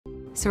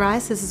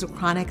Psoriasis is a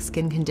chronic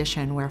skin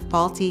condition where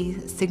faulty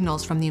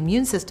signals from the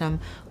immune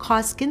system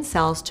cause skin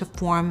cells to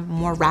form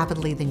more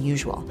rapidly than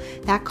usual.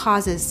 That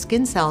causes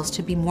skin cells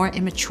to be more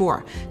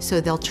immature,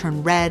 so they'll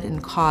turn red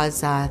and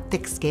cause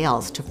thick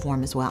scales to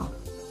form as well.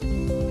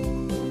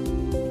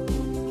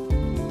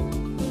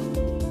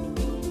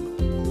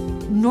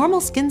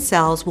 Normal skin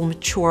cells will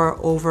mature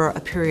over a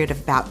period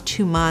of about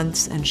 2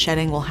 months, and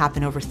shedding will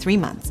happen over 3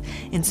 months.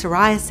 In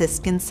psoriasis,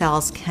 skin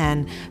cells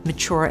can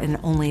mature in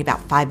only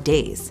about 5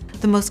 days.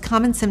 The most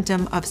common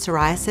symptom of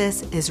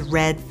psoriasis is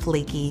red,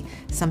 flaky,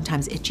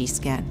 sometimes itchy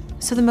skin.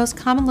 So the most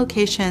common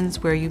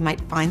locations where you might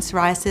find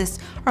psoriasis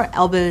are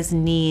elbows,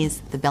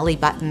 knees, the belly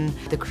button,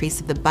 the crease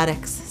of the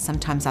buttocks,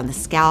 sometimes on the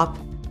scalp.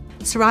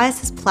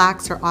 Psoriasis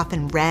plaques are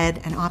often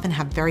red and often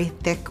have very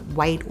thick,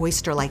 white,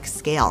 oyster-like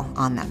scale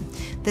on them.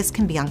 This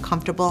can be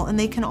uncomfortable, and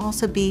they can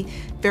also be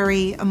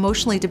very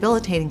emotionally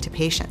debilitating to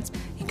patients.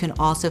 You can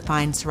also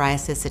find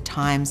psoriasis at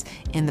times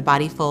in the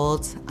body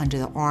folds, under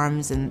the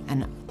arms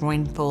and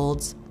groin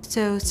folds.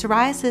 So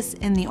psoriasis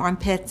in the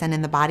armpits and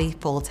in the body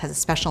folds has a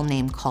special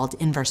name called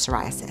inverse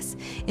psoriasis.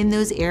 In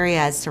those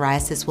areas,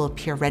 psoriasis will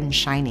appear red and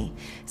shiny.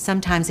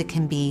 Sometimes it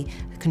can be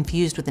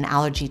confused with an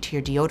allergy to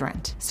your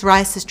deodorant.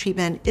 Psoriasis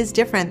treatment is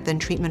different than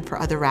treatment for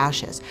other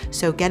rashes,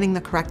 so getting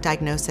the correct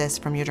diagnosis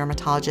from your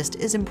dermatologist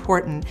is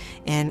important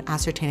in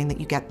ascertaining that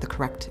you get the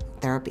correct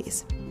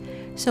therapies.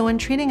 So when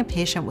treating a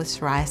patient with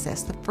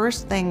psoriasis, the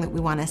first thing that we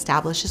want to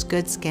establish is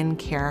good skin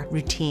care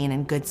routine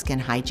and good skin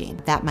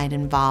hygiene. That might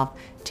involve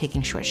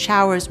taking short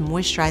showers,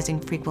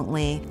 moisturizing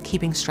frequently,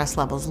 keeping stress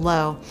levels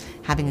low,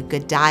 having a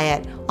good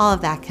diet. All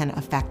of that can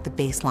affect the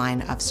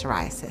baseline of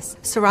psoriasis.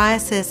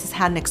 Psoriasis has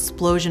had an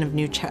explosion of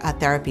new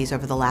therapies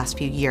over the last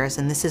few years,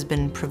 and this has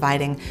been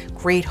providing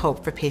great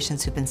hope for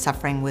patients who've been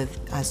suffering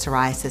with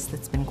psoriasis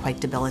that's been quite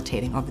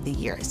debilitating over the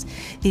years.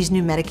 These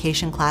new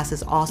medication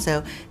classes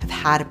also have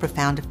had a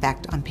profound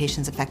effect on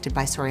patients affected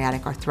by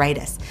psoriatic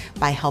arthritis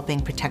by helping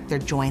protect their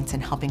joints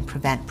and helping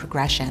prevent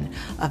progression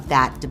of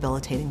that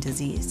debilitating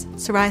disease.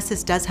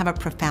 Psoriasis does have a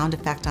profound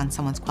effect on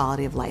someone's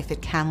quality of life.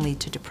 It can lead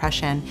to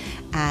depression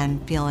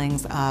and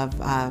feelings of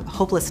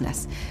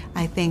hopelessness.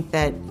 I think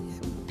that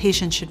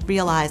patients should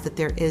realize that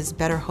there is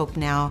better hope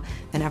now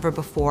than ever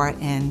before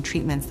in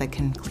treatments that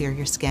can clear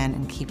your skin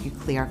and keep you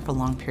clear for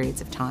long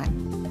periods of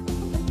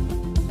time.